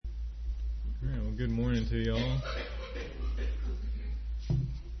Well, good morning to y'all.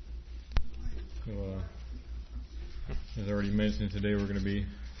 So, as I already mentioned, today we're going to be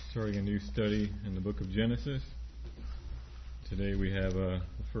starting a new study in the book of Genesis. Today we have the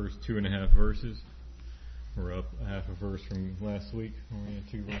first 2.5 verses. We're up a half a verse from last week. We had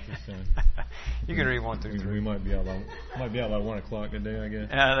 2 verses. You can read 1 through 3. We might be out by 1 o'clock today, I guess.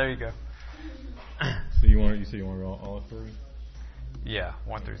 Yeah, there you go. So you say you want to read all 3? Yeah,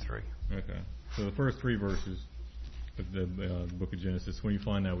 1 through 3. Okay. So the first 3 verses of the book of Genesis. When you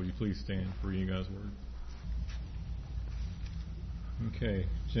find that, would you please stand for reading God's word? Okay.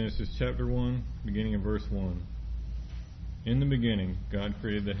 Genesis chapter 1, beginning in verse 1. In the beginning, God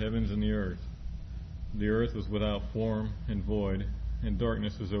created the heavens and the earth. The earth was without form and void, and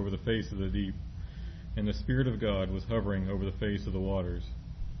darkness was over the face of the deep. And the Spirit of God was hovering over the face of the waters.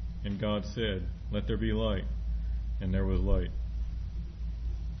 And God said, "Let there be light." And there was light.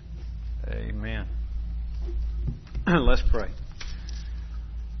 Amen. Let's pray.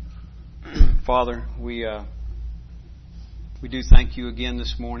 Father, we do thank you again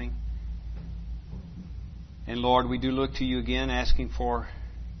this morning. And Lord, we do look to you again asking for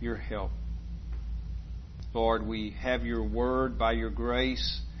your help. Lord, we have your word by your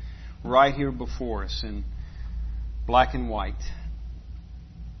grace right here before us in black and white.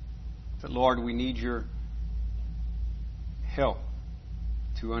 But Lord, we need your help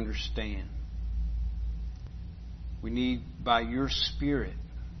to understand. We need by your Spirit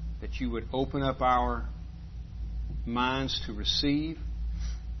that you would open up our minds to receive,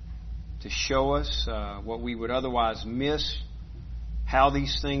 to show us what we would otherwise miss, how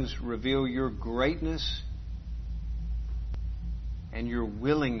these things reveal your greatness and your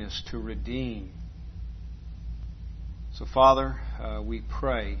willingness to redeem. So, Father, we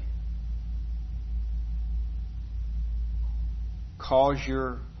pray, cause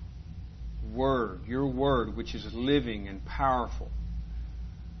your word, which is living and powerful,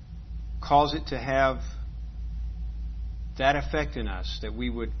 cause it to have that effect in us, that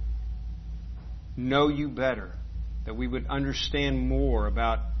we would know you better, that we would understand more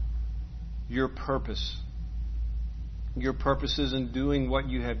about your purpose, your purposes in doing what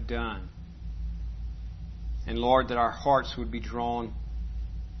you have done. And Lord, that our hearts would be drawn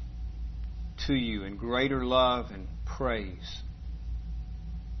to you in greater love and praise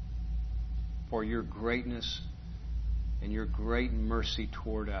for your greatness and your great mercy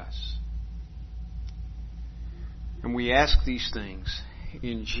toward us. And we ask these things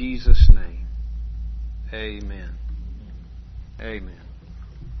in Jesus' name. Amen. Amen.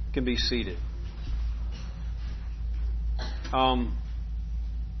 You can be seated.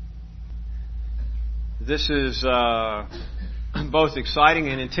 This is both exciting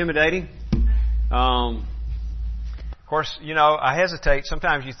and intimidating. Of course, I hesitate.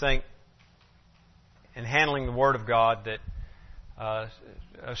 Sometimes you think in handling the Word of God that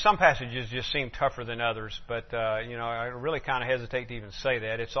some passages just seem tougher than others, but I really kind of hesitate to even say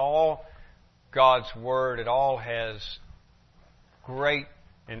that. It's all God's Word. It all has great,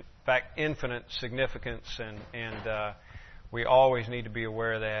 in fact, infinite significance, and we always need to be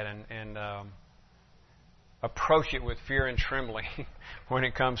aware of that and approach it with fear and trembling when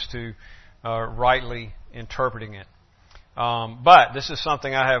it comes to rightly interpreting it. But this is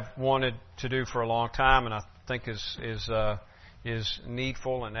something I have wanted to do for a long time, and I think is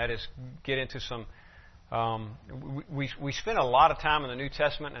needful, and that is get into some. We spend a lot of time in the New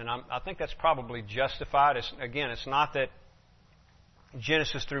Testament, and I think that's probably justified. It's not that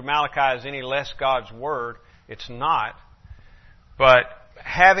Genesis through Malachi is any less God's Word. It's not. But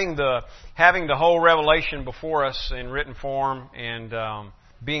having the whole revelation before us in written form, and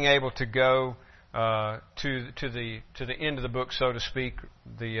being able to go to the end of the book, so to speak,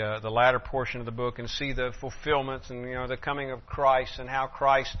 the latter portion of the book, and see the fulfillments and the coming of Christ, and how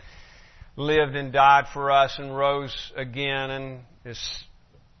Christ lived and died for us and rose again and is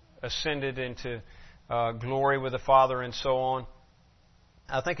ascended into glory with the Father and so on,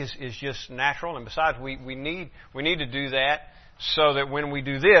 I think is just natural. And besides, we need to do that so that when we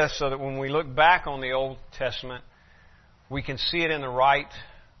do this, so that when we look back on the Old Testament, we can see it in the right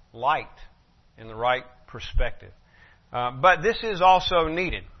light, in the right perspective. But this is also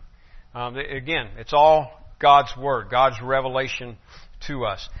needed. Again, it's all God's Word, God's revelation to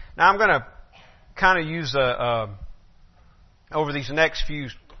us. Now I'm going to kind of use over these next few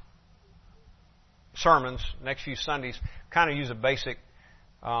sermons, next few Sundays, kind of use a basic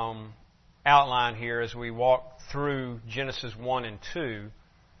outline here as we walk through Genesis 1 and 2.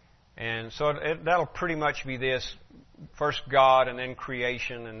 And so that'll pretty much be this: first God, and then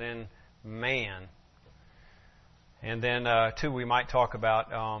creation, and then man. And then, too, we might talk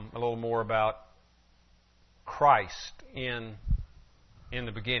about a little more about Christ in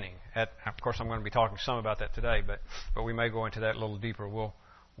the beginning. Of course, I'm going to be talking some about that today, but we may go into that a little deeper.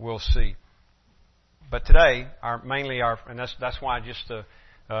 We'll see. But today, and that's why just the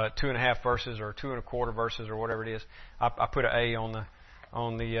 2.5 verses or 2.25 verses or whatever it is, I put an A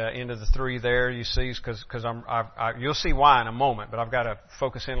on the end of the 3 there. You see, because you'll see why in a moment. But I've got to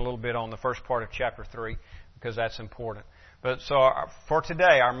focus in a little bit on the first part of chapter 3 because that's important. But so for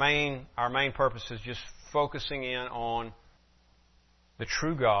today, our main purpose is just focusing in on the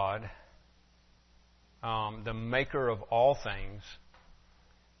true God, the Maker of all things,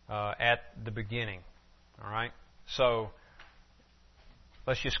 at the beginning. All right. So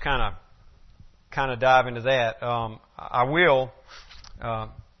let's just kind of dive into that. I want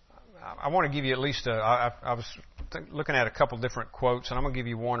to give you at least I was looking at a couple different quotes, and I'm going to give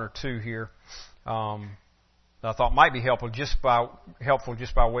you one or two here that I thought might be helpful just by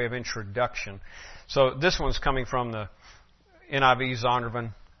way of introduction. So this one's coming from the NIV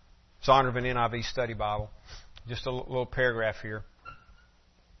Zondervan NIV Study Bible. Just a little paragraph here,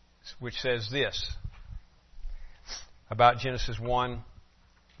 which says this about Genesis 1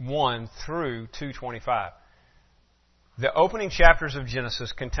 through 2:25. The opening chapters of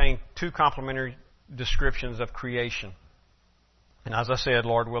Genesis contain 2 complementary descriptions of creation. And as I said,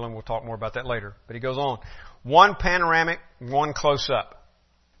 Lord willing, we'll talk more about that later. But he goes on. One panoramic, one close-up.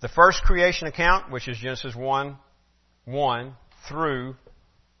 The first creation account, which is Genesis 1 through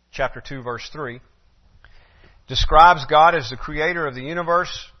chapter 2, verse 3, describes God as the creator of the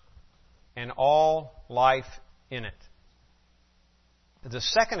universe and all life in it. The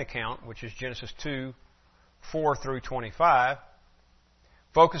second account, which is Genesis 2, 4 through 25,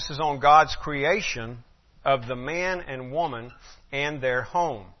 focuses on God's creation of the man and woman and their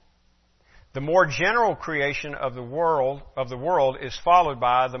home. The more general creation of the world is followed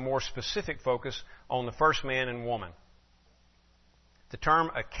by the more specific focus on the first man and woman. The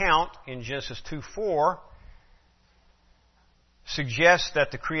term account in Genesis 2:4 suggests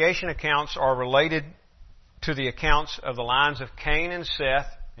that the creation accounts are related to the accounts of the lines of Cain and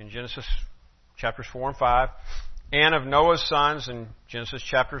Seth in Genesis chapters 4 and 5, and of Noah's sons in Genesis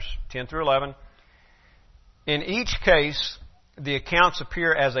chapters 10 through 11. In each case, the accounts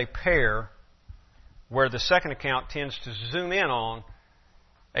appear as a pair, where the second account tends to zoom in on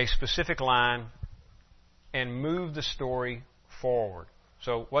a specific line and move the story forward.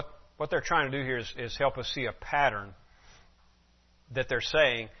 So what they're trying to do here is help us see a pattern that they're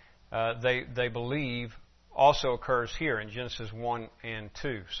saying they believe also occurs here in Genesis 1 and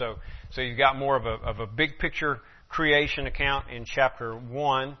 2. So you've got more of a big picture creation account in chapter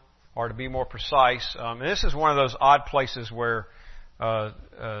 1, or to be more precise, and this is one of those odd places where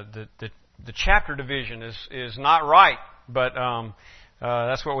the chapter division is not right, but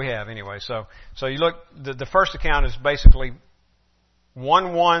that's what we have anyway. So you look, the first account is basically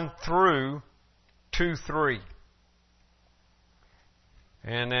 1:1 through 2:3,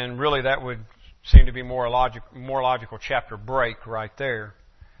 and then really that would seem to be more logical chapter break right there.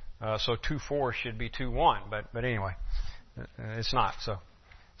 So 2:4 should be 2:1, but anyway, it's not.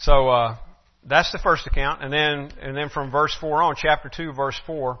 So that's the first account, and then from verse 4 on, chapter 2, verse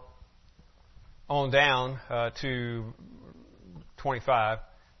 4 on down to 25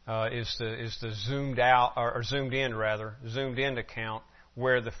 is the zoomed in account,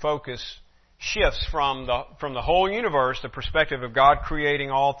 where the focus shifts from the whole universe, the perspective of God creating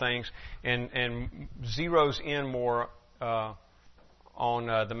all things, and zeroes in more on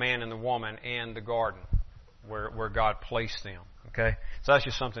the man and the woman and the garden where God placed them. Okay, so that's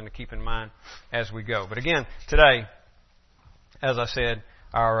just something to keep in mind as we go. But again, today, as I said,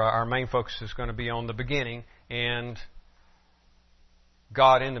 our main focus is going to be on the beginning and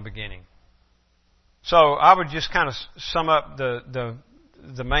God in the beginning. So I would just kind of sum up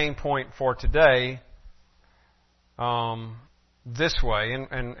the main point for today this way,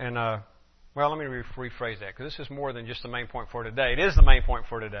 and well, let me rephrase that, because this is more than just the main point for today. It is the main point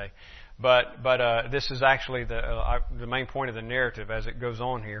for today, but this is actually the main point of the narrative as it goes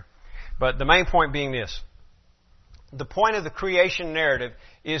on here. But the main point being this: the point of the creation narrative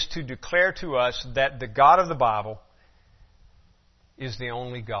is to declare to us that the God of the Bible is the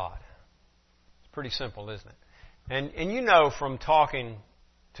only God. It's pretty simple, isn't it? And you know from talking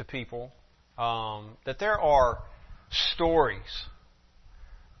to people that there are stories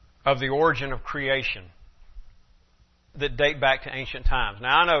of the origin of creation that date back to ancient times.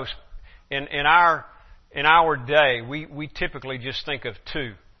 Now I know in our day we typically just think of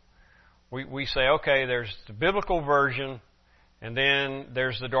two. We say, okay, there's the biblical version, and then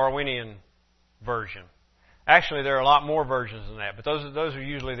there's the Darwinian version. Actually, there are a lot more versions than that, but those are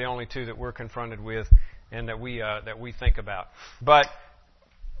usually the only two that we're confronted with and that we think about. But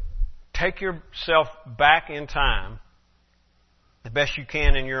take yourself back in time, the best you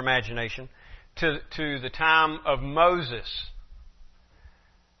can in your imagination, to the time of Moses.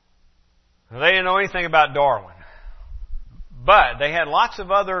 Now, they didn't know anything about Darwin, but they had lots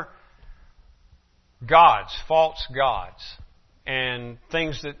of other gods, false gods, and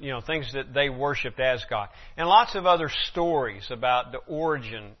things that they worshipped as God, and lots of other stories about the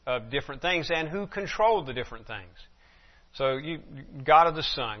origin of different things and who controlled the different things. So God of the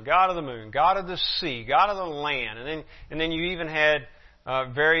sun, God of the moon, God of the sea, God of the land, and then you even had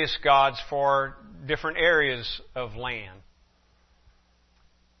various gods for different areas of land.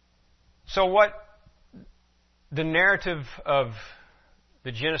 So what the narrative of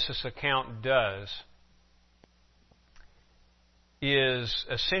the Genesis account does is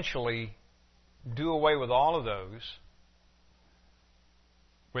essentially do away with all of those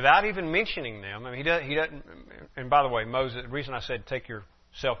without even mentioning them. I mean, he doesn't. And by the way, Moses. The reason I said take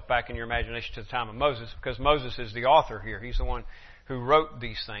yourself back in your imagination to the time of Moses, because Moses is the author here. He's the one who wrote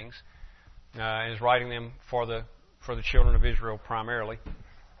these things and is writing them for the children of Israel primarily.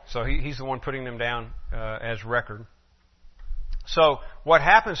 So he's the one putting them down as record. So what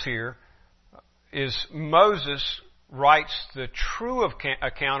happens here is Moses writes the true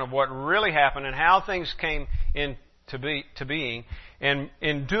account of what really happened and how things came into being. And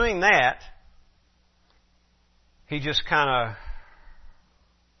in doing that, he just kind of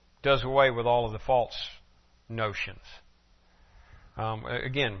does away with all of the false notions.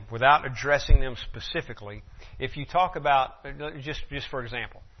 Again, without addressing them specifically, if you talk about, just for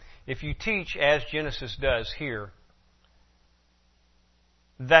example, if you teach, as Genesis does here,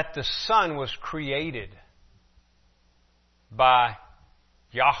 that the sun was created by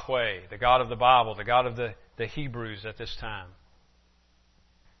Yahweh, the God of the Bible, the God of the Hebrews at this time,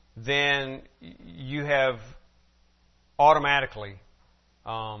 then you have automatically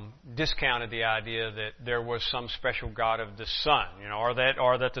discounted the idea that there was some special God of the sun, or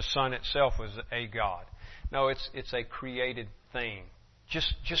that the sun itself was a God. No, it's a created thing,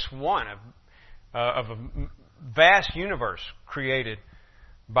 just one of a vast universe created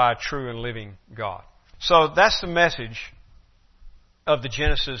by a true and living God. So that's the message of the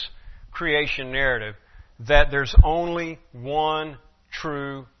Genesis creation narrative, that there's only one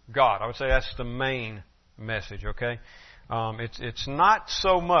true God. I would say that's the main message, okay? It's not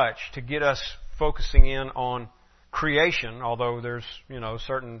so much to get us focusing in on creation, although there's,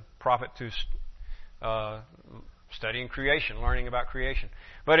 certain profit to studying creation, learning about creation.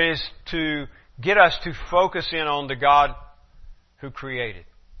 But it is to get us to focus in on the God who created.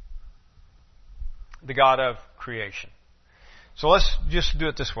 The God of creation. So let's just do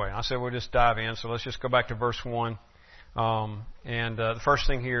it this way. I said we'll just dive in, so let's just go back to verse 1. The first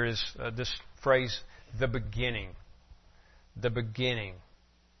thing here is this phrase, the beginning. The beginning.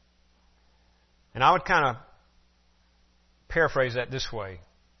 And I would kind of paraphrase that this way.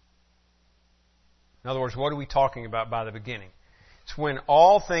 In other words, what are we talking about by the beginning? It's when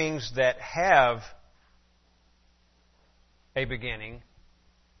all things that have a beginning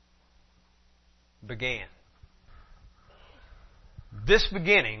began. This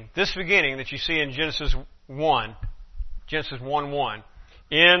beginning that you see in Genesis 1, Genesis 1:1,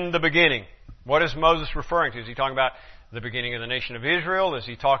 in the beginning, what is Moses referring to? Is he talking about the beginning of the nation of Israel? Is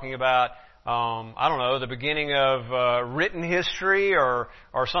he talking about, the beginning of written history or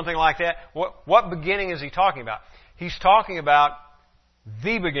something like that? What beginning is he talking about? He's talking about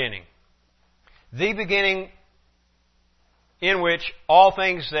the beginning. The beginning in which all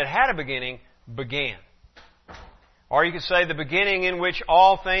things that had a beginning began. Or you could say the beginning in which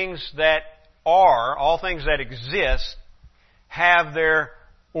all things that are, all things that exist, have their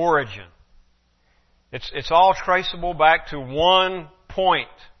origin. It's all traceable back to one point.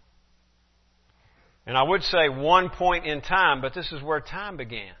 And I would say one point in time, but this is where time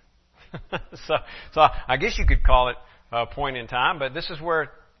began. So I guess you could call it a point in time, but this is where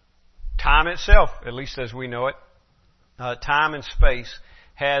time itself, at least as we know it, time and space,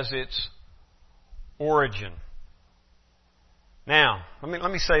 has its origin. Now,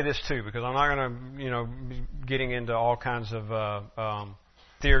 let me say this too, because I'm not going to, be getting into all kinds of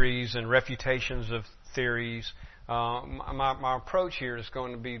theories and refutations of theories. My approach here is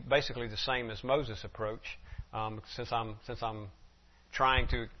going to be basically the same as Moses' approach, since I'm trying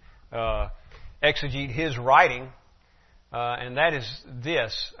to exegete his writing, and that is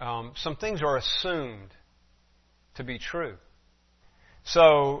this: some things are assumed to be true.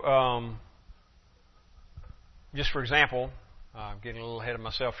 So, just for example. I'm getting a little ahead of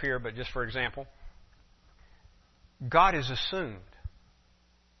myself here, but just for example, God is assumed.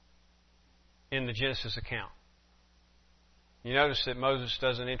 in the Genesis account. You notice that Moses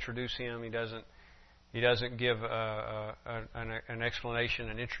doesn't introduce him. He doesn't give an explanation,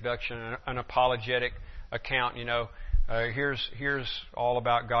 an introduction, an apologetic account. Here's all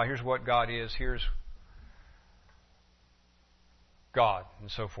about God. Here's what God is. Here's God, and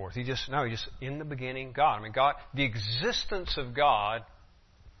so forth. He just in the beginning, God. I mean, God, the existence of God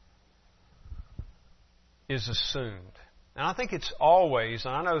is assumed. And I think it's always,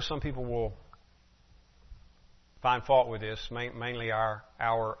 and I know some people will find fault with this, mainly our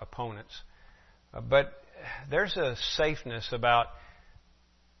opponents, but there's a safeness about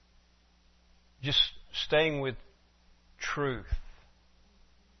just staying with truth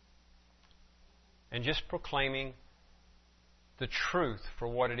and just proclaiming the truth for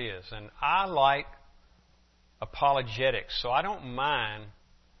what it is. And I like apologetics, so I don't mind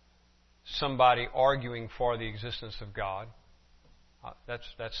somebody arguing for the existence of God.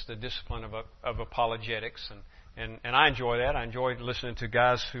 That's the discipline of apologetics, and I enjoy that. I enjoy listening to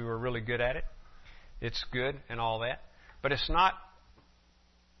guys who are really good at it. It's good and all that, but it's not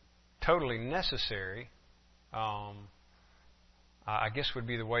totally necessary. I guess would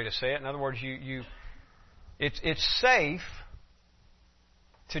be the way to say it. In other words, it's safe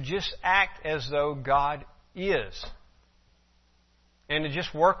to just act as though God is, and to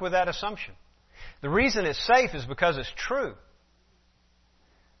just work with that assumption. The reason it's safe is because it's true.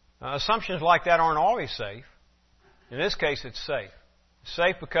 Assumptions like that aren't always safe. In this case, it's safe. It's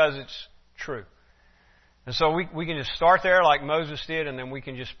safe because it's true. And so we can just start there like Moses did, and then we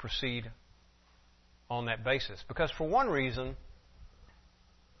can just proceed on that basis. Because for one reason,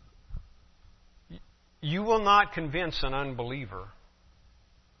 you will not convince an unbeliever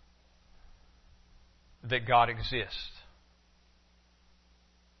that God exists.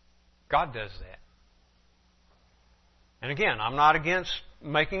 God does that. And again, I'm not against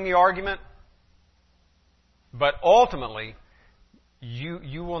making the argument, but ultimately,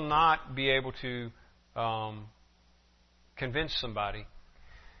 you will not be able to convince somebody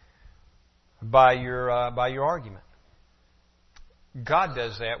by your argument. God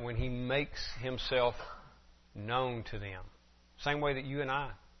does that when He makes Himself known to them, same way that you and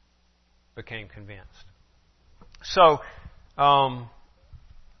I became convinced. So,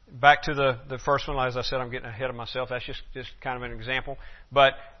 back to the first one. As I said, I'm getting ahead of myself. That's just kind of an example.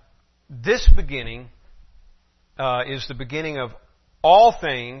 But this beginning is the beginning of all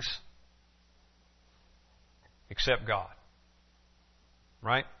things except God.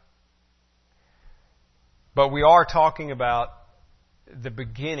 Right? But we are talking about the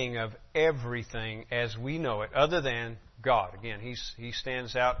beginning of everything as we know it, other than God. Again, He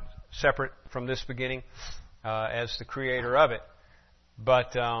stands out separate from this beginning as the creator of it.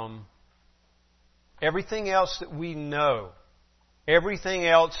 But everything else that we know, everything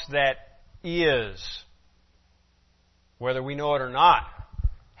else that is, whether we know it or not,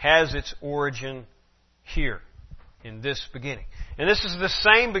 has its origin here in this beginning. And this is the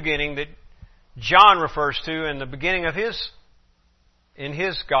same beginning that John refers to in the beginning of in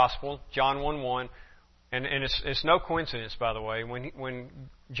his gospel, John 1:1. And it's no coincidence, by the way, when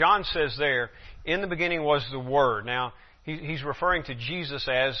John says there, in the beginning was the Word. Now, he's referring to Jesus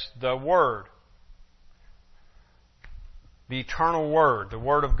as the Word. The eternal Word, the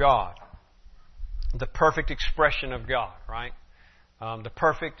Word of God. The perfect expression of God, right? The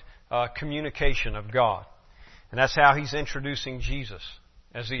perfect communication of God. And that's how he's introducing Jesus,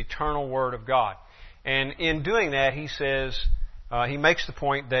 as the eternal Word of God. And in doing that, he says, he makes the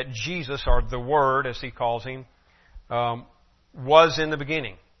point that Jesus, or the Word, as he calls Him, was in the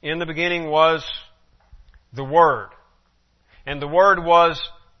beginning. In the beginning was the Word. And the Word was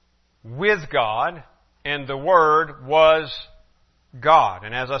with God, and the Word was God.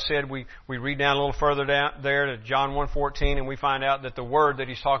 And as I said, we read down a little further down there to John 1:14, and we find out that the Word that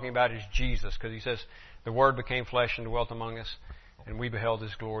he's talking about is Jesus, because he says, the Word became flesh and dwelt among us, and we beheld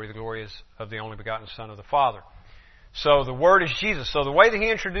His glory. The glory is of the only begotten Son of the Father. So the Word is Jesus. So the way that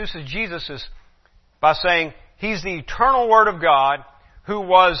he introduces Jesus is by saying He's the eternal Word of God who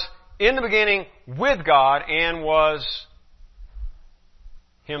was in the beginning with God and was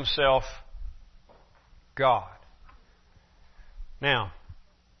Himself God. Now,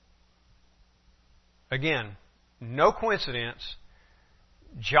 again, no coincidence,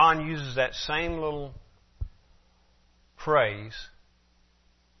 John uses that same little phrase,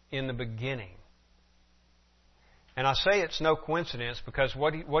 in the beginning. And I say it's no coincidence because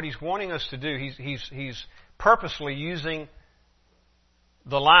what he's wanting us to do, he's purposely using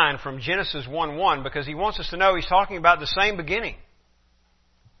the line from Genesis 1:1 because he wants us to know he's talking about the same beginning.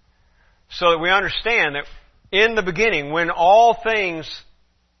 So that we understand that in the beginning, when all things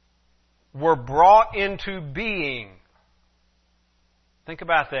were brought into being. Think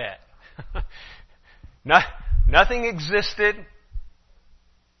about that. Nothing existed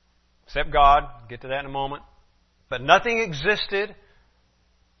except God. Get to that in a moment. But nothing existed.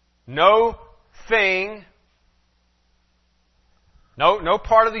 No thing. No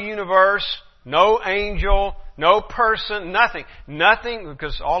part of the universe. No angel. No person. Nothing. Nothing,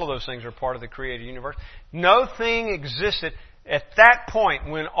 because all of those things are part of the created universe. No thing existed. At that point,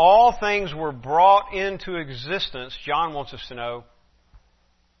 when all things were brought into existence, John wants us to know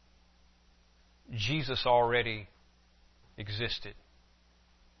Jesus already existed.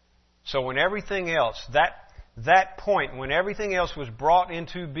 So when everything else, that point, when everything else was brought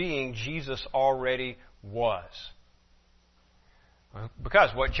into being, Jesus already was.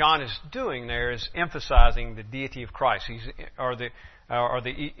 Because what John is doing there is emphasizing the deity of Christ, or the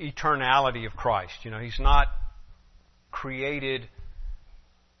eternality of Christ. He's not created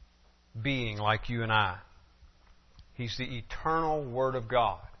being like you and I. He's the eternal Word of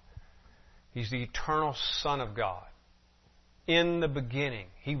God. He's the eternal Son of God. In the beginning,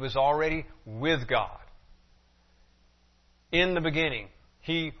 He was already with God. In the beginning,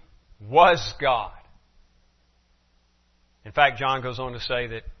 He was God. In fact, John goes on to say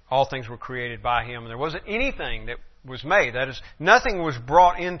that all things were created by Him, and there wasn't anything that was made. That is, nothing was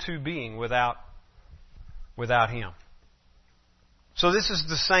brought into being without Him. So this is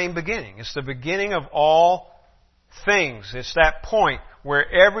the same beginning. It's the beginning of all things. It's that point where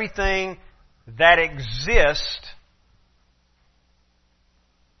everything that exists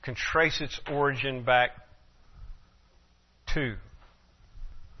can trace its origin back to.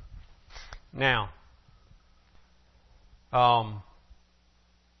 Now, I'll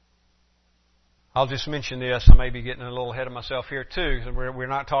just mention this. I may be getting a little ahead of myself here too. We're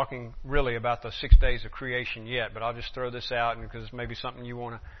not talking really about the 6 days of creation yet, but I'll just throw this out because it's maybe something you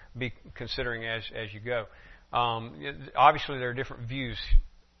want to be considering as you go. Obviously, there are different views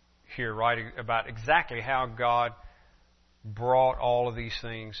here, right, about exactly how God brought all of these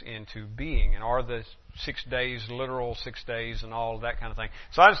things into being, and are the 6 days literal 6 days and all of that kind of thing.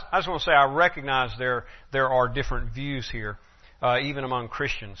 So I just want to say I recognize there are different views here, even among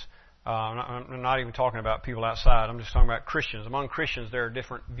Christians. I'm not even talking about people outside. I'm just talking about Christians. Among Christians, there are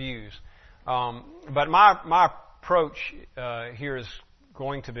different views. But my approach here is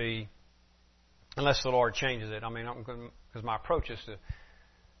going to be, unless the Lord changes it, because my approach is to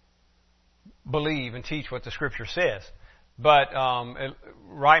believe and teach what the Scripture says. But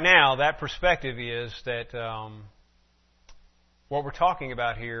right now, that perspective is that what we're talking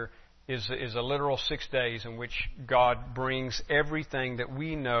about here is a literal 6 days in which God brings everything that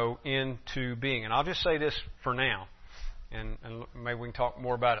we know into being. And I'll just say this for now, and maybe we can talk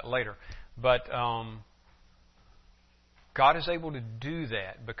more about it later. But God is able to do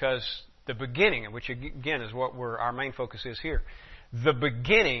that because the beginning, which again is what our main focus is here, the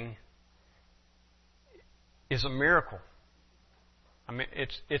beginning is a miracle.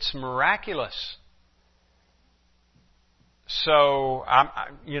 It's miraculous. So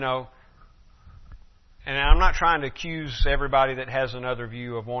and I'm not trying to accuse everybody that has another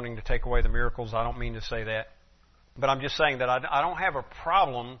view of wanting to take away the miracles. I don't mean to say that, but I'm just saying that I don't have a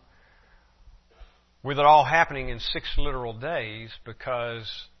problem with it all happening in 6 literal days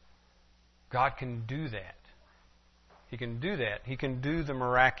because God can do that. He can do that. He can do the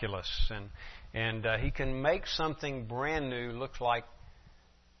miraculous, and He can make something brand new look like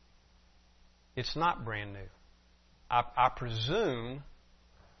it's not brand new. I presume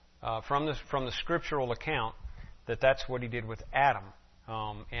from the scriptural account that's what He did with Adam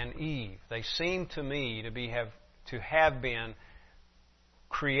and Eve. They seem to me to have been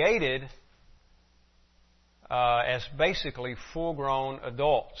created as basically full-grown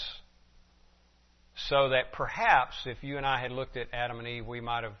adults, so that perhaps if you and I had looked at Adam and Eve, we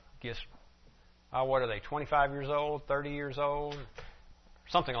might have guessed, what are they, 25 years old, 30 years old?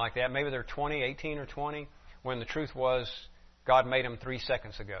 Something like that. Maybe they're 20, 18 or 20, when the truth was God made them 3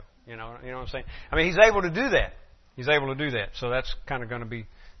 seconds ago. You know what I'm saying? He's able to do that. He's able to do that. So that's kind of going to be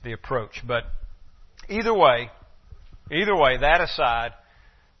the approach. But either way, that aside,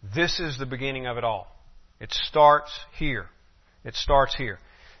 this is the beginning of it all. It starts here. It starts here.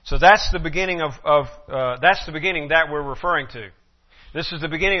 So that's the beginning that's the beginning that we're referring to. This is the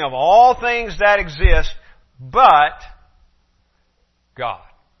beginning of all things that exist, but God.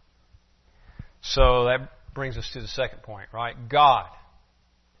 So that brings us to the second point, right? God,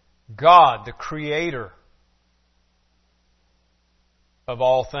 the Creator of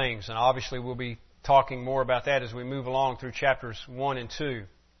all things. And obviously we'll be talking more about that as we move along through chapters 1 and 2.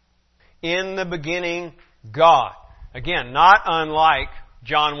 In the beginning, God. Again, not unlike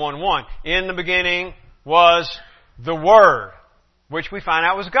John 1:1. In the beginning was the Word, which we find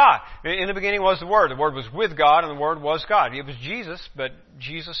out was God. In the beginning was the Word. The Word was with God, and the Word was God. It was Jesus, but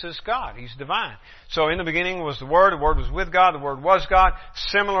Jesus is God. He's divine. So in the beginning was the Word was with God, the Word was God.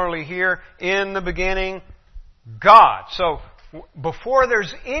 Similarly here, in the beginning, God. So before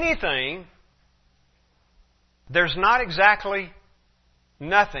there's anything, there's not exactly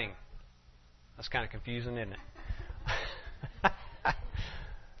nothing. That's kind of confusing, isn't it?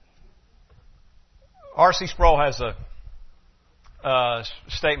 R.C. Sproul has a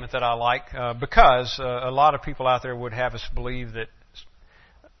statement that I like because a lot of people out there would have us believe that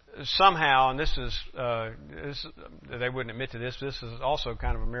somehow, and this they wouldn't admit to this, this is also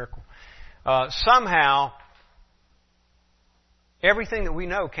kind of a miracle. Somehow, everything that we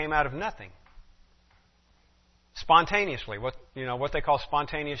know came out of nothing, spontaneously. What they call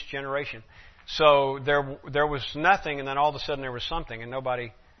spontaneous generation. So there was nothing, and then all of a sudden there was something, and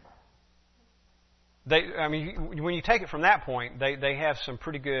nobody. When you take it from that point, they have some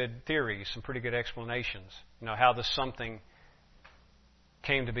pretty good theories, some pretty good explanations. How the something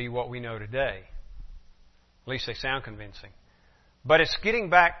came to be what we know today. At least they sound convincing. But it's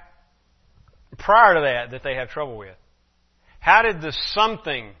getting back prior to that they have trouble with. How did the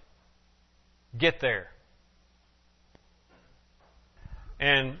something get there?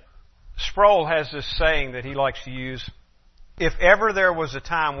 And Sproul has this saying that he likes to use: if ever there was a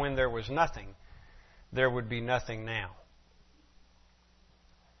time when there was nothing, there would be nothing now.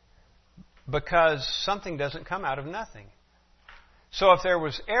 Because something doesn't come out of nothing. So if there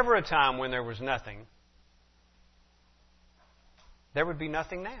was ever a time when there was nothing, there would be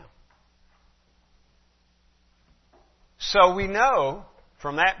nothing now. So we know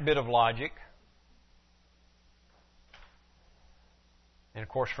from that bit of logic, and of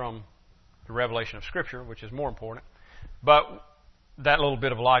course from the revelation of Scripture, which is more important, but that little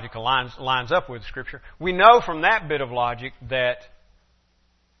bit of logic lines up with Scripture. We know from that bit of logic that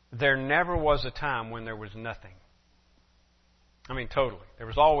there never was a time when there was nothing. Totally. There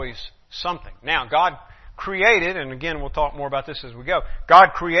was always something. Now, God created, and again, we'll talk more about this as we go,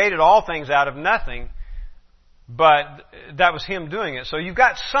 God created all things out of nothing, but that was Him doing it. So you've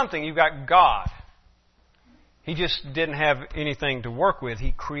got something, you've got God. He just didn't have anything to work with.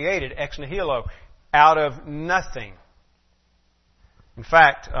 He created ex nihilo, out of nothing. In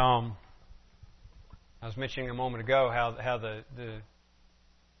fact, I was mentioning a moment ago how the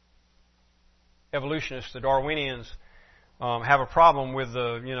evolutionists, the Darwinians, have a problem with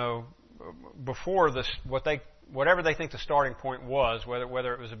before this whatever they think the starting point was,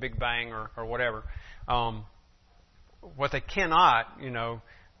 whether it was a Big Bang or whatever. What they cannot,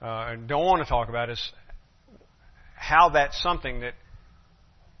 and don't want to talk about is how that something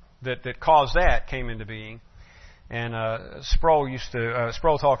that caused that came into being. And Sproul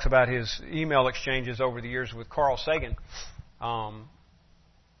talks about his email exchanges over the years with Carl Sagan,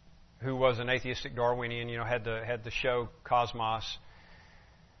 who was an atheistic Darwinian. Had the show Cosmos,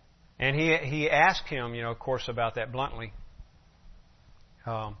 and he asked him, of course, about that bluntly,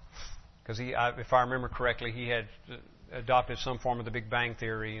 because if I remember correctly, he had adopted some form of the Big Bang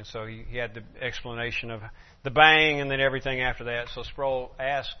theory, and so he had the explanation of the bang and then everything after that. So Sproul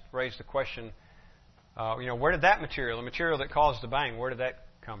raised the question. Where did the material that caused the bang, where did that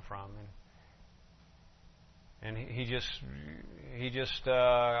come from? And he just,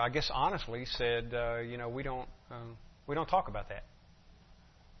 I guess honestly said, we don't talk about that.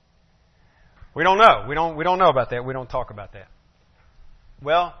 We don't know. We don't know about that. We don't talk about that.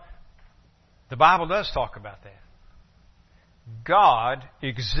 Well, the Bible does talk about that. God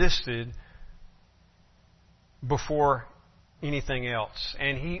existed before anything else,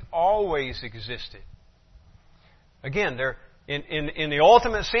 and He always existed. Again, in the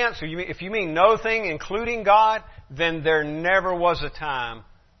ultimate sense, if you mean no thing including God, then there never was a time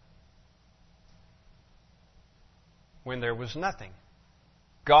when there was nothing.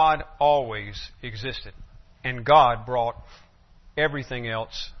 God always existed, and God brought everything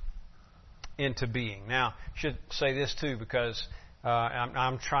else into being. Now, I should say this too, because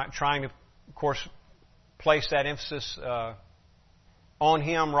I'm trying to, of course, place that emphasis on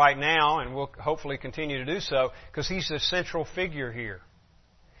Him right now, and we'll hopefully continue to do so, because He's the central figure here.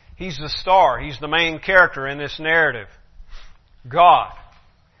 He's the star. He's the main character in this narrative. God.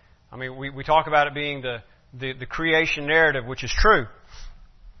 We talk about it being the creation narrative, which is true.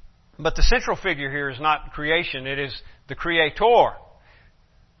 But the central figure here is not creation. It is the Creator,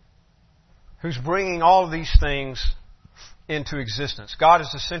 who's bringing all of these things into existence. God is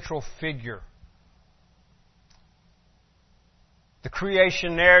the central figure. The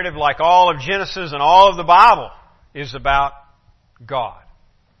creation narrative, like all of Genesis and all of the Bible, is about God.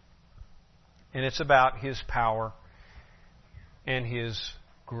 And it's about His power and His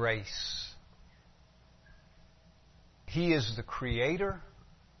grace. He is the creator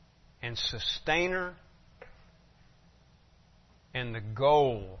and sustainer and the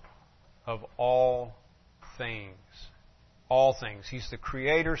goal of all things. All things. He's the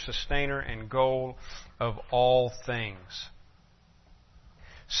creator, sustainer, and goal of all things.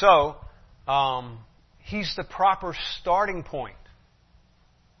 So, He's the proper starting point.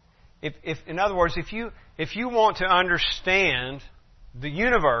 If in other words, if you want to understand the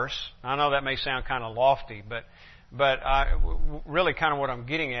universe, I know that may sound kind of lofty, but really kind of what I'm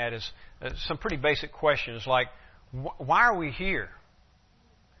getting at is some pretty basic questions like, why are we here?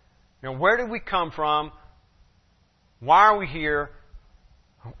 You know, where did we come from? Why are we here?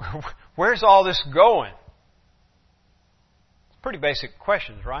 Where's all this going? It's pretty basic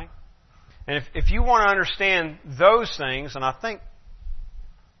questions, right? And if you want to understand those things, and I think,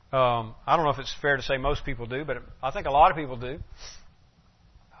 I don't know if it's fair to say most people do, but I think a lot of people do.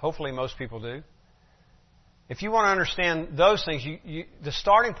 Hopefully most people do. If you want to understand those things, the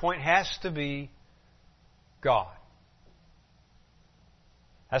starting point has to be God.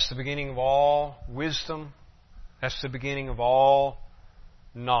 That's the beginning of all wisdom. That's the beginning of all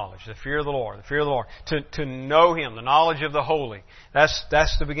knowledge. The fear of the Lord. The fear of the Lord. To know Him. The knowledge of the holy. That's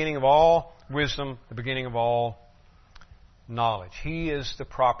the beginning of all wisdom. The beginning of all knowledge. He is the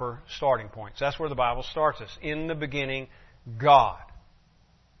proper starting point. So that's where the Bible starts us. In the beginning, God.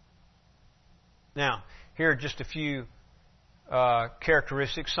 Now, here are just a few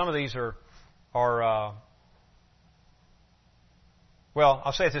characteristics. Some of these are well,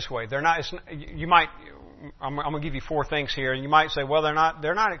 I'll say it this way. They're not. You might. I'm going to give you 4 things here, and you might say, well, they're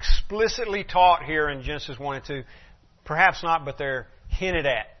not explicitly taught here in Genesis 1 and 2. Perhaps not, but they're hinted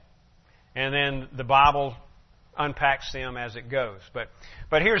at, and then the Bible unpacks them as it goes.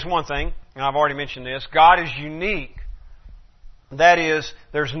 But here's one thing, and I've already mentioned this. God is unique. That is,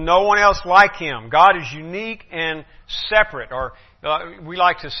 there's no one else like Him. God is unique and separate. Or we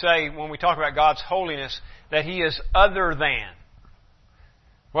like to say, when we talk about God's holiness, that He is other than.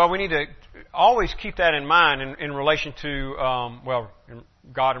 Well, we need to always keep that in mind in relation to,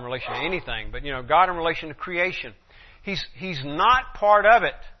 God in relation to anything. But, God in relation to creation. He's not part of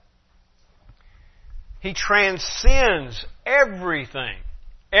it. He transcends everything.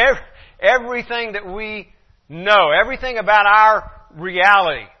 Everything that we know. Everything about our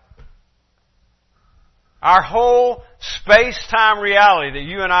reality. Our whole space-time reality that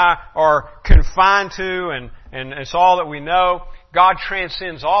you and I are confined to and it's all that we know. God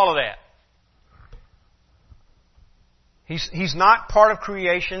transcends all of that. He's not part of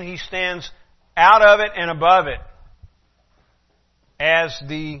creation. He stands out of it and above it as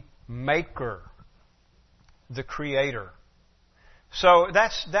the maker, the creator. So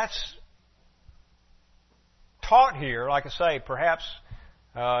that's taught here, like I say, perhaps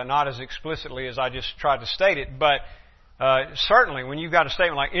not as explicitly as I just tried to state it, but certainly when you've got a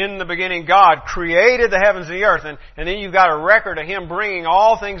statement like, in the beginning God created the heavens and the earth, and then you've got a record of Him bringing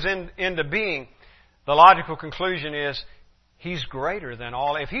all things into being, the logical conclusion is He's greater than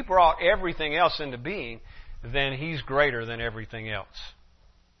all. If He brought everything else into being, then He's greater than everything else.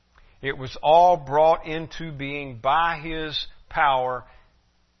 It was all brought into being by His power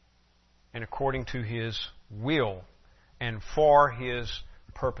and according to His will and for His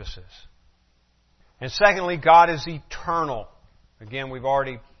purposes. And secondly, God is eternal. Again, we've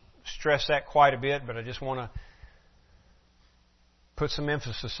already stressed that quite a bit, but I just want to put some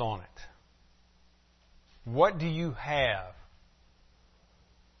emphasis on it. What do you have?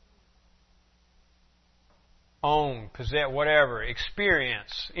 Own, possess, whatever,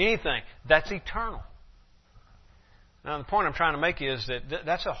 experience, anything, that's eternal. Now, the point I'm trying to make is that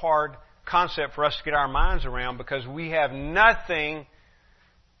that's a hard concept for us to get our minds around because we have nothing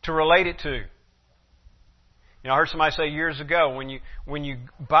to relate it to. I heard somebody say years ago, when you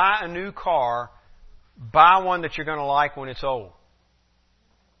buy a new car, buy one that you're going to like when it's old.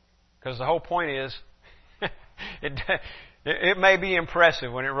 Because the whole point is, it may be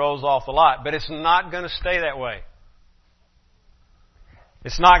impressive when it rolls off the lot, but it's not going to stay that way.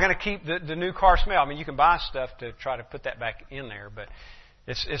 It's not going to keep the new car smell. I mean, you can buy stuff to try to put that back in there, but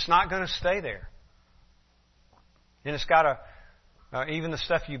it's not going to stay there. And it's got to, even the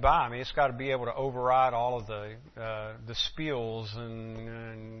stuff you buy, I mean, it's got to be able to override all of the spills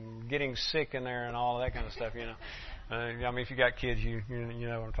and getting sick in there and all of that kind of stuff. I mean, if you got kids, you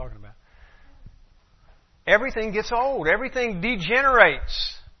know what I'm talking about. Everything gets old. Everything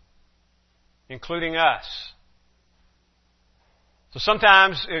degenerates, including us. So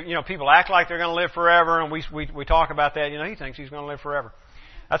sometimes, people act like they're going to live forever, and we talk about that. He thinks he's going to live forever.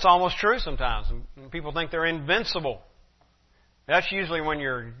 That's almost true sometimes. And people think they're invincible. That's usually when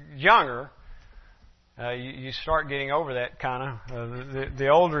you're younger. You start getting over that kind of. The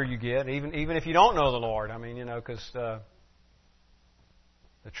older you get, even if you don't know the Lord. I mean, because the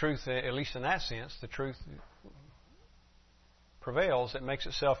truth, at least in that sense, the truth prevails. It makes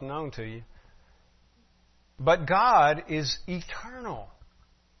itself known to you. But God is eternal.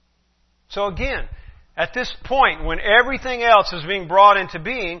 So again, at this point, when everything else is being brought into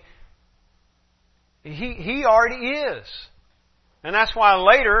being, He already is. And that's why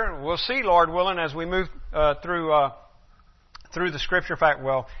later, we'll see, Lord willing, as we move through the Scripture. In fact,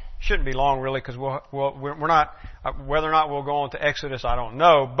 shouldn't be long really, because we're not, whether or not we'll go on to Exodus, I don't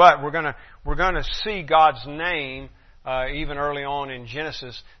know. But we're gonna see God's name even early on in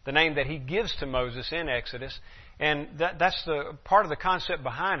Genesis, the name that He gives to Moses in Exodus, and that's the part of the concept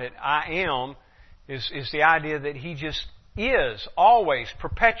behind it. I am is the idea that He just is always,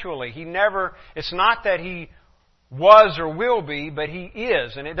 perpetually. He never. It's not that He was or will be, but He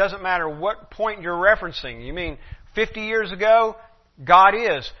is. And it doesn't matter what point you're referencing. You mean 50 years ago? God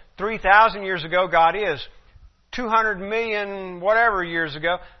is. 3,000 years ago? God is. 200 million whatever years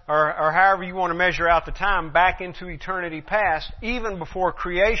ago, or however you want to measure out the time, back into eternity past, even before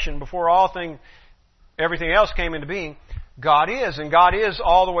creation, before everything else came into being, God is. And God is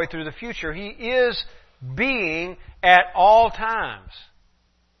all the way through the future. He is being at all times.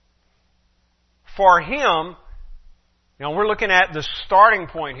 For Him, we're looking at the starting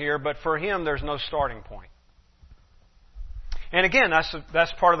point here, but for Him there's no starting point. And again,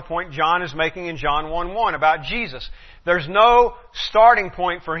 that's part of the point John is making in John 1:1 about Jesus. There's no starting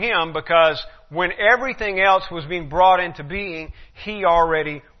point for Him, because when everything else was being brought into being, He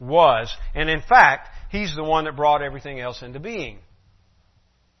already was. And in fact, He's the one that brought everything else into being.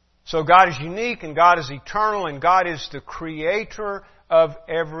 So God is unique, and God is eternal, and God is the creator of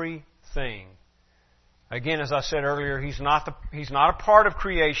everything. Again, as I said earlier, He's not a part of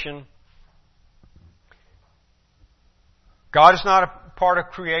creation. God is not a part of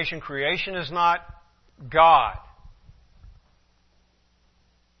creation. Creation is not God.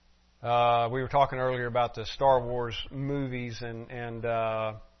 We were talking earlier about the Star Wars movies, and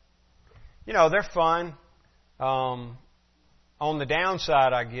they're fun. On the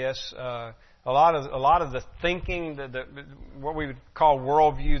downside, I guess, a lot of the thinking, what we would call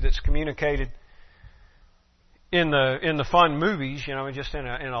worldview, that's communicated in the fun movies, just in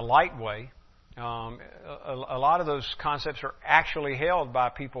a light way. A lot of those concepts are actually held by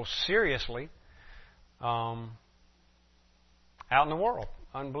people seriously out in the world,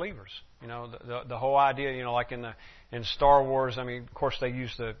 unbelievers. The whole idea, like in Star Wars. I mean, of course, in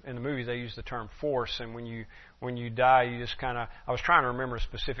the movies they use the term force, and when you die, you just kind of. I was trying to remember a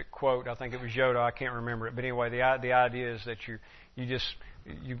specific quote. I think it was Yoda. I can't remember it, but anyway, the idea is that you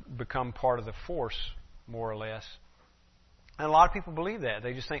become part of the force, more or less. And a lot of people believe that.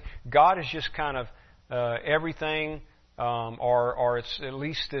 They just think God is just kind of everything, or it's at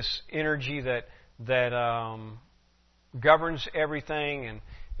least this energy that governs everything,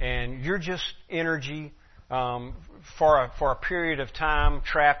 and you're just energy for a period of time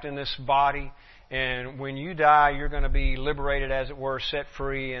trapped in this body. And when you die, you're going to be liberated, as it were, set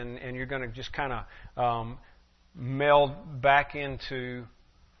free, and you're going to just kind of meld back into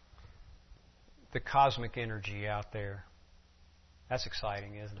the cosmic energy out there. That's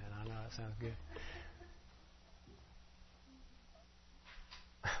exciting, isn't it? I know, that sounds good.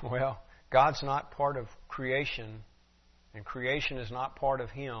 Well, God's not part of creation, and creation is not part of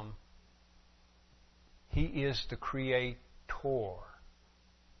Him. He is the Creator.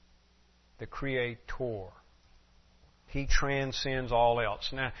 The Creator. He transcends all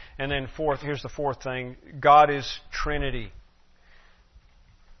else. Now, and then here's the fourth thing. God is Trinity.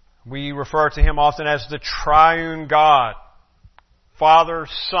 We refer to Him often as the Triune God. Father,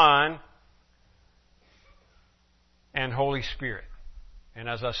 Son, and Holy Spirit. And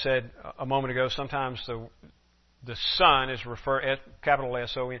as I said a moment ago, sometimes the Son is referred, capital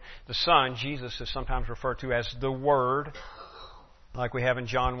S-O-N, the Son, Jesus, is sometimes referred to as the Word, like we have in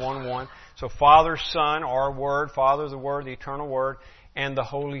John 1:1. So Father, Son, our Word, Father, the Word, the eternal Word, and the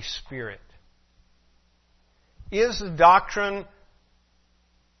Holy Spirit. Is the doctrine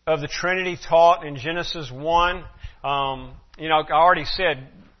of the Trinity taught in Genesis 1? I already said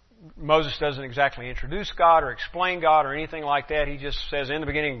Moses doesn't exactly introduce God or explain God or anything like that. He just says, in the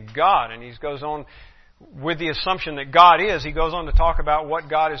beginning, God. And he goes on with the assumption that God is. He goes on to talk about what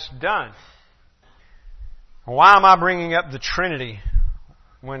God has done. Why am I bringing up the Trinity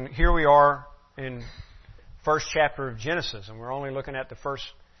when here we are in first chapter of Genesis, and we're only looking at the first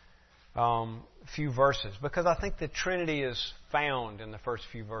few verses, because I think the Trinity is found in the first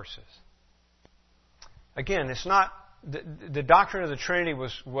few verses. Again, it's not the doctrine of the Trinity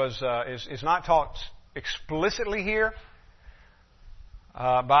is not taught explicitly here,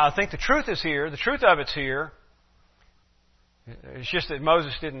 but I think the truth is here. The truth of it's here. It's just that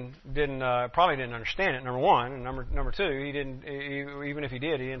Moses probably didn't understand it. Number one, and number two, even if he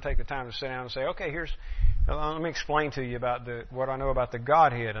did, he didn't take the time to sit down and say, "Okay, let me explain to you about what I know about the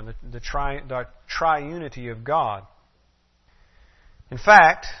Godhead and the triunity of God." In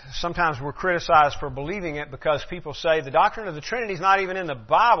fact, sometimes we're criticized for believing it because people say the doctrine of the Trinity is not even in the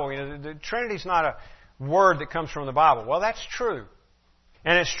Bible. The Trinity is not a word that comes from the Bible. Well, that's true.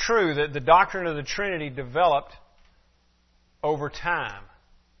 And it's true that the doctrine of the Trinity developed over time.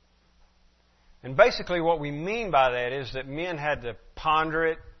 And basically what we mean by that is that men had to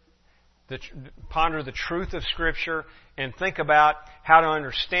ponder the truth of Scripture and think about how to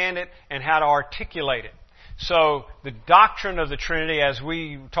understand it and how to articulate it. So the doctrine of the Trinity, as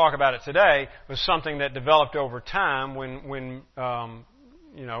we talk about it today, was something that developed over time when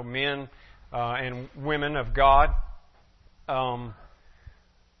men and women of God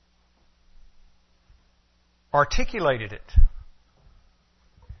articulated it.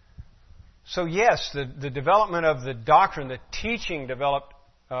 So yes, the development of the doctrine, the teaching developed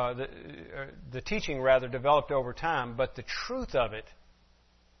over time, but the truth of it,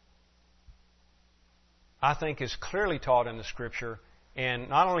 I think, is clearly taught in the Scripture, and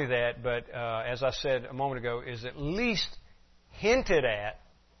not only that, but as I said a moment ago, is at least hinted at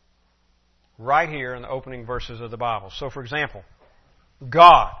right here in the opening verses of the Bible. So, for example,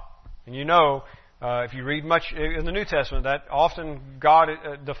 God, and if you read much in the New Testament, that often God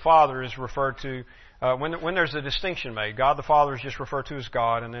the Father is referred to when there's a distinction made. God the Father is just referred to as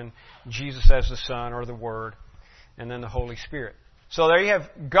God, and then Jesus as the Son or the Word, and then the Holy Spirit. So there you have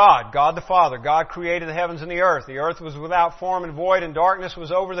God the Father. God created the heavens and the earth. The earth was without form and void, and darkness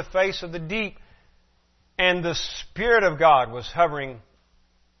was over the face of the deep. And the Spirit of God was hovering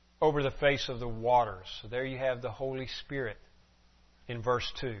over the face of the waters. So there you have the Holy Spirit in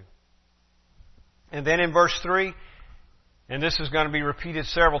verse 2. And then in verse 3, and this is going to be repeated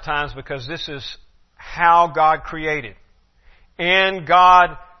several times because this is how God created. And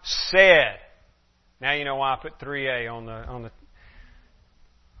God said. Now you know why I put 3a on the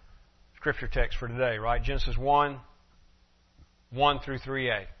Scripture text for today, right? Genesis 1 through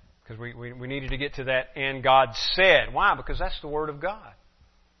 3a. Because we needed to get to that, and God said. Why? Because that's the Word of God.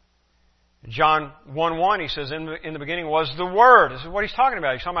 John 1:1, he says, in the beginning was the Word. This is what he's talking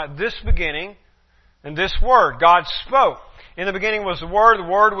about. He's talking about this beginning and this Word. God spoke. In the beginning was the Word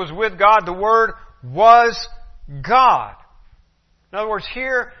was with God, the Word was God. In other words,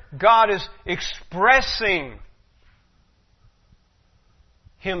 here God is expressing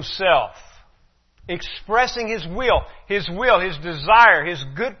Himself. Expressing His will, His desire, His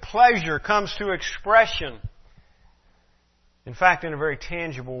good pleasure comes to expression. In fact, in a very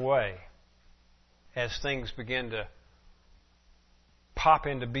tangible way, as things begin to pop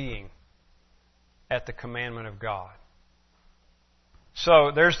into being at the commandment of God.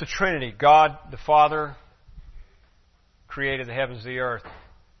 So, there's the Trinity. God the Father created the heavens and the earth.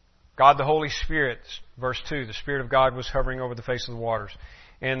 God the Holy Spirit, verse 2, the Spirit of God was hovering over the face of the waters.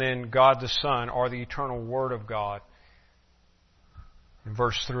 And then God the Son, or the eternal Word of God. In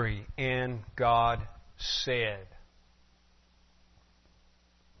verse 3, and God said.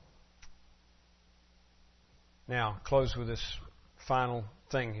 Now, close with this final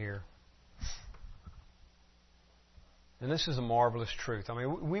thing here. And this is a marvelous truth. I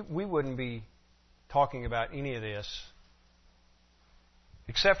mean, we wouldn't be talking about any of this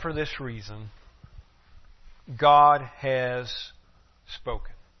except for this reason. God has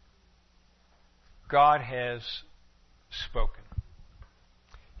spoken. God has spoken.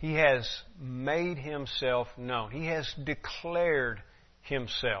 He has made Himself known. He has declared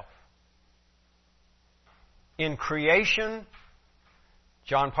Himself. In creation,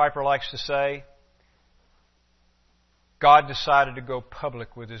 John Piper likes to say, God decided to go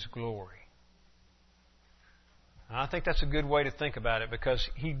public with His glory. And I think that's a good way to think about it, because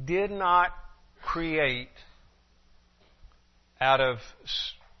He did not create out of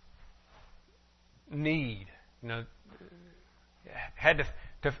need. Had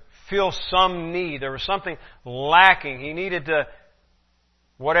to fill some need. There was something lacking. He needed to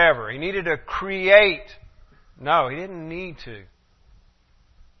whatever. He needed to create. No, He didn't need to.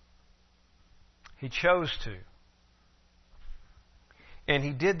 He chose to. And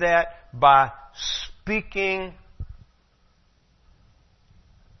He did that by speaking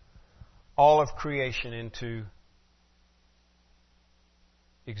all of creation into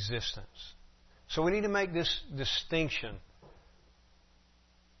existence. So we need to make this distinction.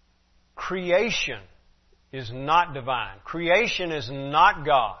 Creation is not divine. Creation is not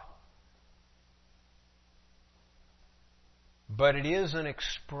God. But it is an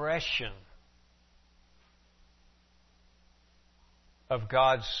expression of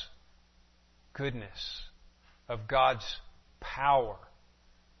God's goodness, of God's power,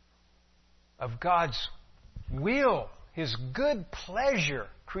 of God's will, His good pleasure.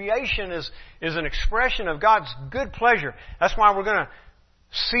 Creation is an expression of God's good pleasure. That's why we're going to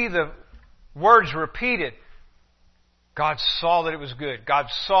see the words repeated. God saw that it was good. God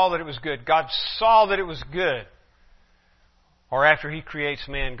saw that it was good. God saw that it was good. Or after He creates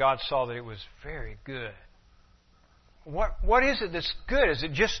man, God saw that it was very good. What is it that's good? Is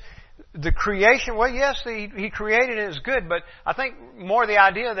it just the creation? Well, yes, He created it as good, but I think more the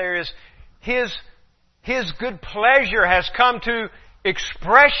idea there is His good pleasure has come to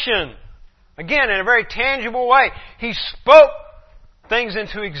expression. Again, in a very tangible way. He spoke things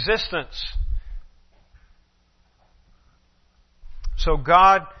into existence. So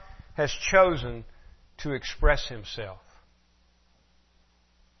God has chosen to express Himself.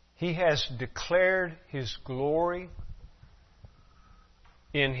 He has declared His glory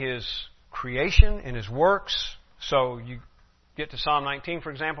in His creation, in His works. So you get to Psalm 19,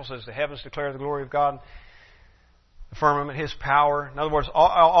 for example, says the heavens declare the glory of God, the firmament His power. In other words,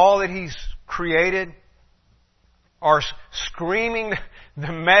 all that He's created are screaming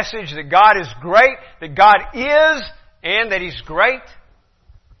the message that God is great, that God is, and that He's great.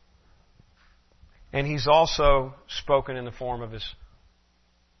 And He's also spoken in the form of His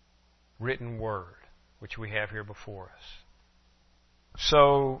written Word, which we have here before us.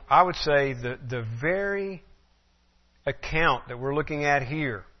 So I would say the very account that we're looking at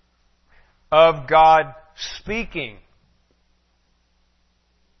here of God speaking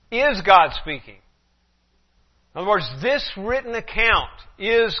is God speaking. In other words, this written account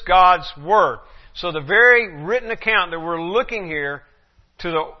is God's Word. So the very written account that we're looking here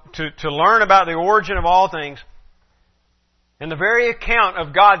to learn about the origin of all things, and the very account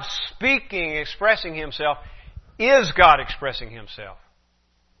of God speaking, expressing Himself, is God expressing Himself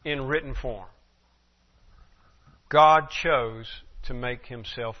in written form. God chose to make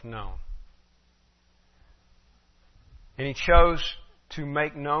Himself known. And He chose to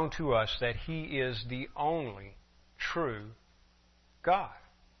make known to us that He is the only true God.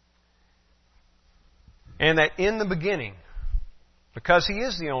 And that in the beginning, because He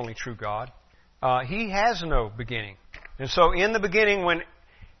is the only true God, He has no beginning. And so in the beginning, when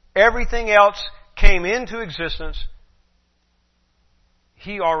everything else came into existence,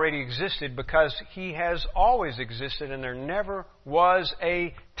 He already existed because He has always existed, and there never was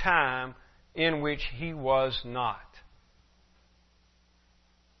a time in which He was not.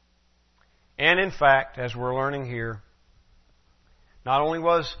 And in fact, as we're learning here, not only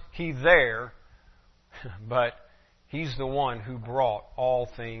was He there, but He's the one who brought all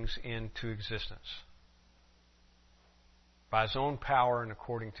things into existence by His own power and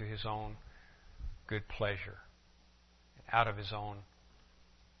according to His own good pleasure, out of His own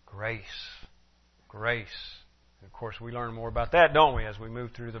grace. Grace. And of course, we learn more about that, don't we, as we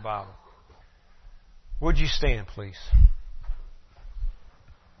move through the Bible. Would you stand, please?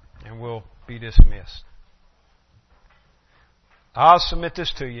 And we'll be dismissed. I'll submit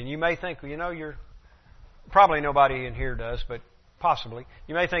this to you, and you may think, you're probably nobody in here does, but possibly.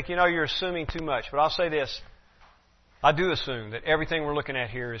 You may think, you're assuming too much. But I'll say this. I do assume that everything we're looking at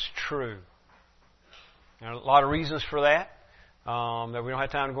here is true. There are a lot of reasons for that we don't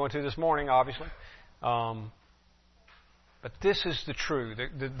have time to go into this morning, obviously. But this is the truth.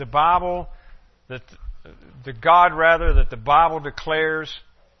 The Bible, the God, rather, that the Bible declares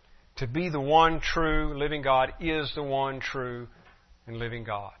to be the one true living God is the one true and living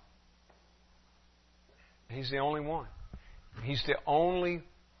God. He's the only one. He's the only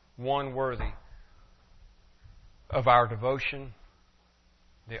one worthy of our devotion,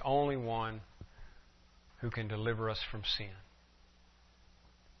 the only one who can deliver us from sin.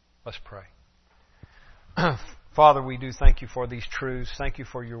 Let's pray. Father, we do thank You for these truths. Thank You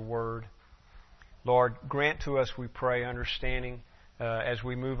for Your Word. Lord, grant to us, we pray, understanding as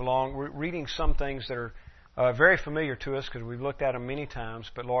we move along. We're reading some things that are very familiar to us because we've looked at them many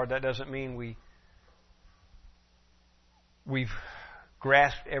times, but Lord, that doesn't mean we've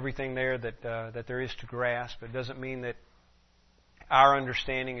grasped everything there that there is to grasp. It doesn't mean that our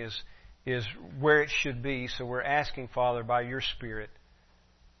understanding is where it should be. So we're asking, Father, by Your Spirit,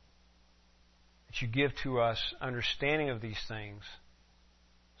 that You give to us understanding of these things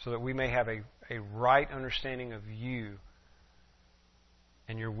so that we may have a right understanding of You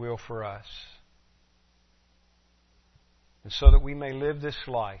and Your will for us. And so that we may live this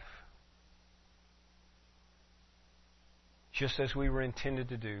life just as we were intended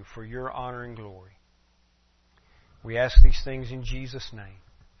to do for Your honor and glory. We ask these things in Jesus' name.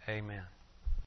 Amen.